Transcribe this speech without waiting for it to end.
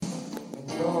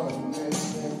You're the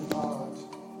missing part.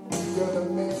 You're the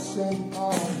missing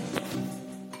part.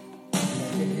 I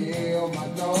can heal my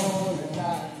lonely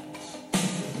nights.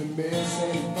 You're the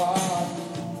missing part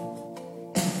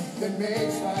that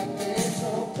makes my day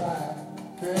so bright.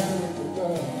 Carry the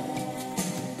love.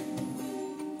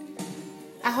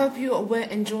 I hope you were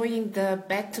enjoying the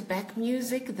back-to-back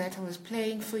music that I was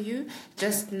playing for you.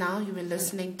 Just now you were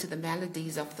listening to the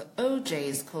melodies of the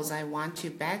OJs, Cause I Want You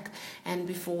Back, and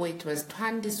before it was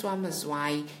Twandiswa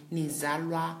Mazwai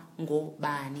Nizalwa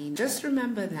Ngobani. Just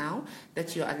remember now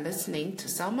that you are listening to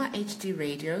Salma HD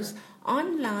Radios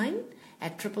online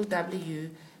at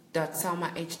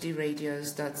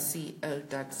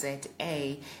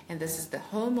www.salmahdradios.co.za, and this is the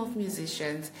home of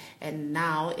musicians. And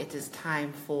now it is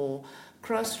time for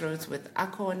Crossroads with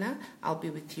Akona. I'll be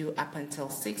with you up until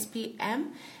 6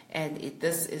 p.m. and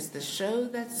this is the show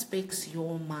that speaks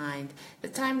your mind. The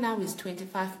time now is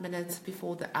 25 minutes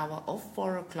before the hour of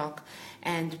 4 o'clock,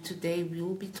 and today we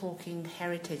will be talking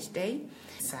Heritage Day.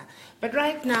 But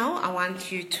right now I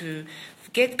want you to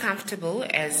get comfortable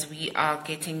as we are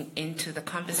getting into the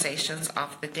conversations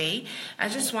of the day. I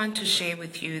just want to share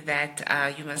with you that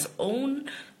you must own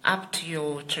up to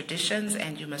your traditions,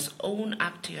 and you must own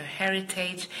up to your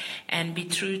heritage and be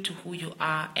true to who you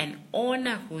are and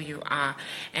honor who you are.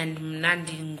 And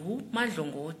mnandingu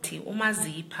madlongoti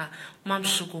umazipha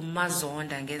mamshuku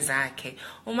mazonda ngezakhe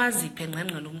umaziphe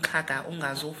ngqengqele umxhaka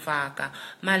ungazofaka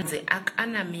manze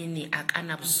akanamini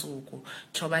akanabusuku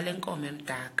thoba lenkomo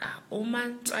emdaka uma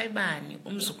ntswayibani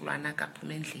umzukulwana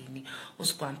kaphuma endlini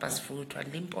usigwampa sifuthwa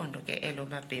limpondo ke elo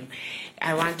mabhemu.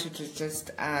 I want you to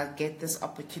just get this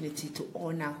opportunity to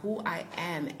honor who I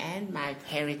am and my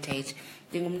heritage.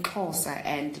 NdingumXhosa,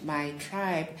 and my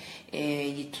tribe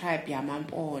tribe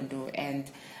yamaMpondo, and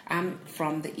I'm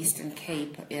from the Eastern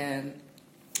Cape, in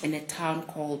a town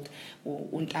called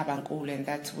uNtabankulu, and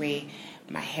that's where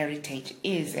my heritage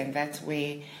is, and that's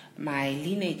where my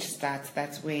lineage starts.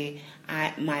 That's where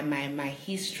my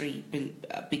history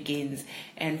begins.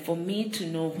 And for me to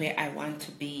know where I want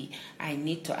to be, I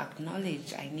need to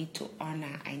acknowledge, I need to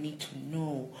honor, I need to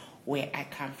know where I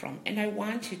come from. And I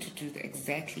want you to do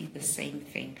exactly the same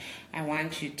thing. I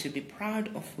want you to be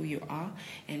proud of who you are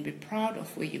and be proud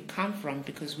of where you come from,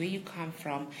 because where you come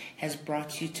from has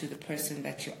brought you to the person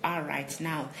that you are right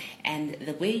now. And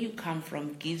the way you come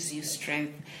from gives you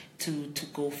strength to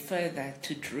go further,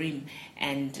 to dream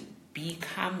and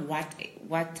become what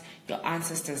your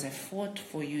ancestors have fought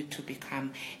for you to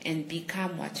become, and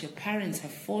become what your parents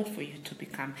have fought for you to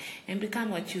become, and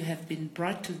become what you have been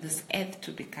brought to this earth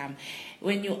to become.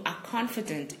 When you are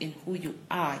confident in who you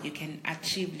are, you can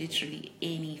achieve literally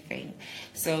anything.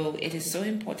 So it is so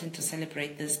important to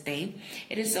celebrate this day.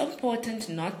 It is so important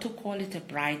not to call it a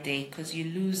Bride Day, because you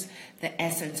lose the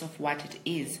essence of what it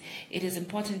is. It is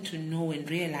important to know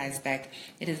and realize that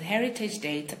it is Heritage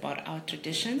Day. It's about our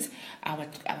traditions, our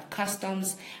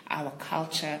customs, our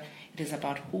culture. It is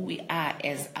about who we are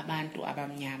as Abantu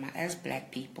Abamnyama, as Black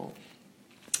people.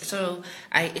 So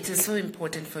it is so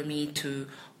important for me to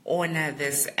honor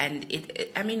this, and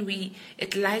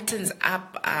it lightens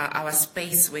up our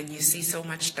space when you see so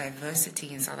much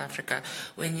diversity in South Africa,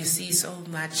 when you see so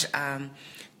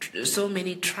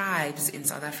many tribes in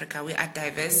South Africa. We are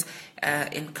diverse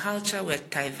in culture, we are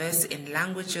diverse in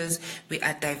languages, we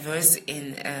are diverse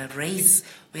in race,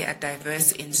 we are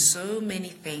diverse in so many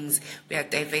things. We are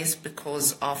diverse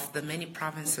because of the many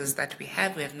provinces that we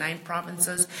have. We have 9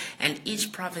 provinces, and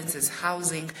each province is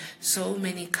housing so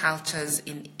many cultures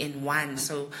in one.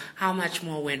 So how much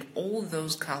more when all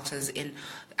those cultures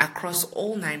across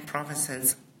all 9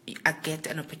 provinces get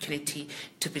an opportunity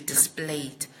to be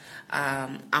displayed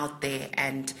out there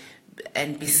and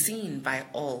be seen by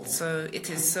all. So it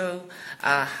is so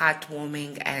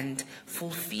heartwarming and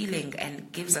fulfilling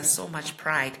and gives us so much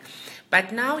pride.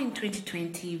 But now in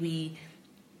 2020, we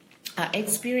are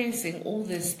experiencing all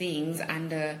these things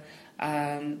under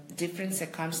different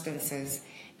circumstances.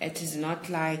 It is not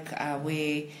like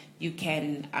where you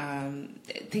can,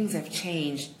 things have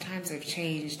changed, times have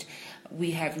changed.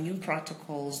 We have new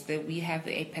protocols, that we have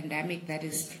a pandemic that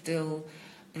is still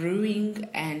brewing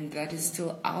and that is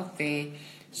still out there.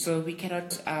 So we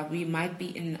cannot, we might be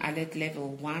in alert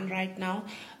level 1 right now,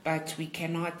 but we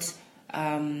cannot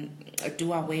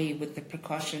do away with the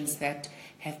precautions that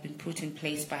have been put in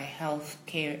place by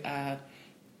healthcare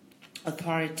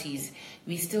authorities.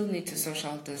 We still need to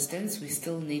social distance. We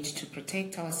still need to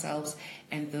protect ourselves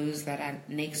and those that are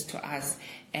next to us,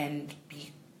 and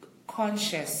be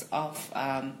conscious of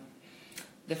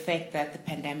the fact that the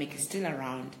pandemic is still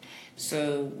around.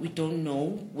 So we don't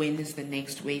know when is the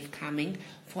next wave coming.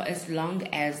 For as long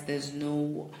as there's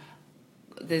no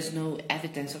there's no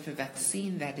evidence of a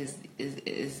vaccine that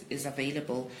is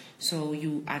available. So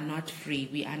you are not free.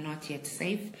 We are not yet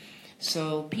safe.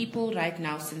 So people right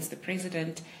now, since the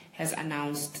president has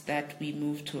announced that we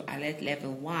move to alert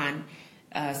level 1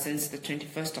 since the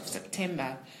 21st of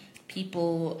September,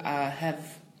 people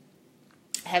have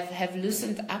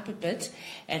loosened up a bit,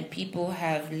 and people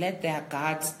have let their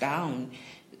guards down,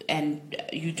 and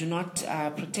you do not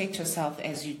protect yourself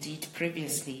as you did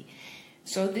previously.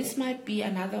 So this might be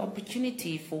another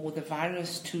opportunity for the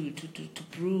virus to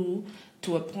brew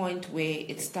to a point where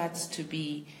it starts to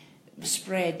be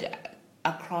spread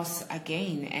across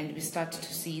again, and we start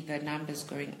to see the numbers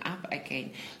going up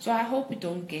again. So I hope we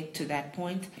don't get to that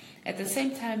point. At the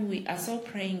same time, we are so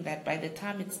praying that by the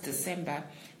time it's December,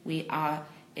 we are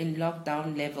in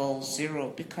lockdown level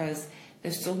 0, because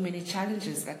there's so many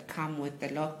challenges that come with the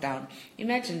lockdown.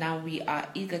 Imagine now we are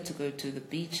eager to go to the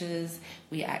beaches,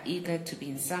 we are eager to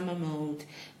be in summer mode,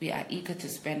 we are eager to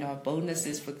spend our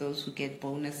bonuses for those who get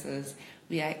bonuses,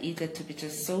 we are eager to be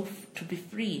to be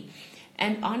free.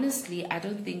 And honestly, I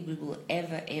don't think we will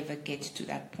ever get to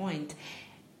that point.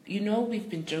 You know, we've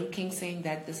been joking saying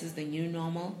that this is the new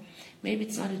normal. Maybe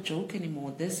it's not a joke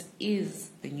anymore. This is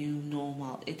the new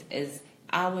normal. It is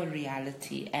our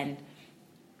reality, and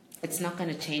it's not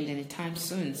going to change anytime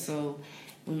soon. So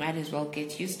we might as well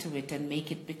get used to it and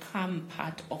make it become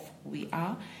part of who we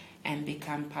are and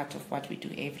become part of what we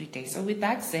do every day. So with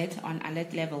that said, on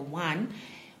alert level 1,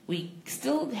 we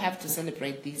still have to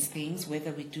celebrate these things,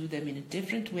 whether we do them in a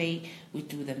different way, we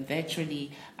do them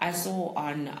virtually. I saw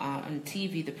on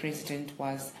TV the president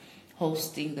was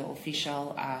hosting the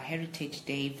official Heritage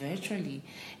Day virtually,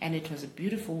 and it was a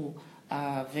beautiful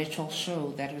virtual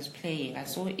show that was playing. I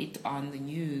saw it on the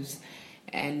news,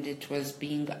 and it was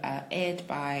being aired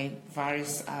by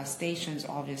various stations,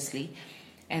 obviously.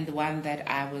 And the one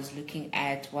that I was looking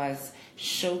at was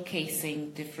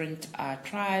showcasing different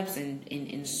tribes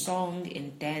in song,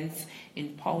 in dance,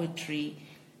 in poetry,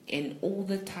 in all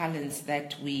the talents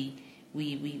that we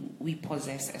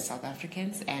possess as South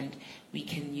Africans, and we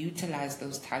can utilize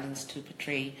those talents to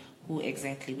portray who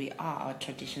exactly we are, our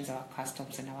traditions, our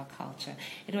customs, and our culture.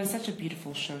 It was such a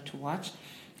beautiful show to watch.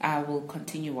 I will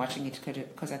continue watching it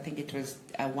because I think it was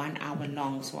 1 hour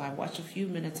long, so I watched a few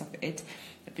minutes of it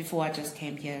before I just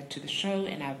came here to the show,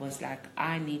 and I was like,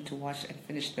 I need to watch and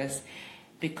finish this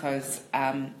because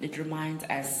it reminds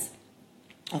us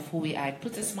of who we are. It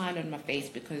puts a smile on my face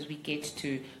because we get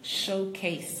to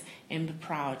showcase and be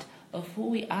proud of who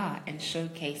we are, and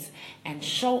showcase and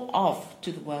show off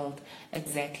to the world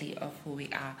exactly of who we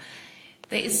are.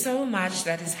 There is so much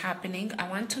that is happening. I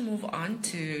want to move on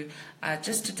to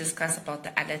just to discuss about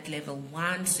the alert level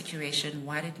 1 situation,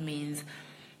 what it means,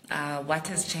 what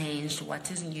has changed,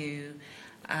 what is new.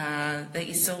 There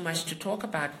is so much to talk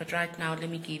about, but right now let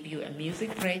me give you a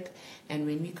music break, and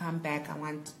when we come back I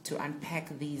want to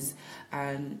unpack these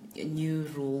new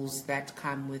rules that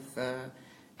come with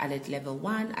alert level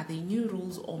 1. Are they new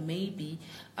rules, or maybe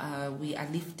we are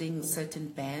lifting certain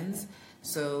bans,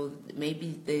 so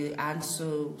maybe they aren't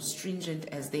so stringent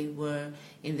as they were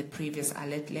in the previous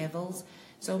alert levels.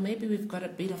 So maybe we've got a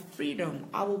bit of freedom.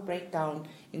 I will break down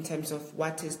in terms of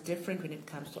what is different when it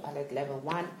comes to alert level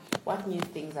 1. What new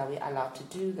things are we allowed to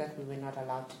do that we were not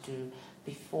allowed to do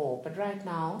before? But right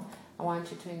now, I want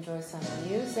you to enjoy some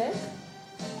music.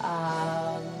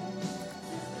 I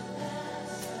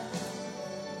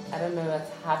don't know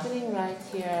what's happening right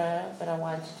here, but I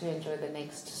want you to enjoy the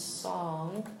next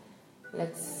song.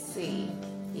 Let's see.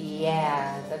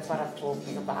 Yeah, that's what I'm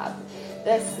talking about.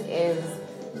 This is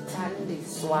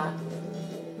Thandiswa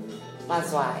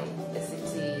Mazwai. Listen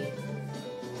to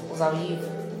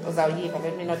Uzawyiva.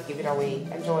 Let me not give it away.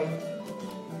 Enjoy.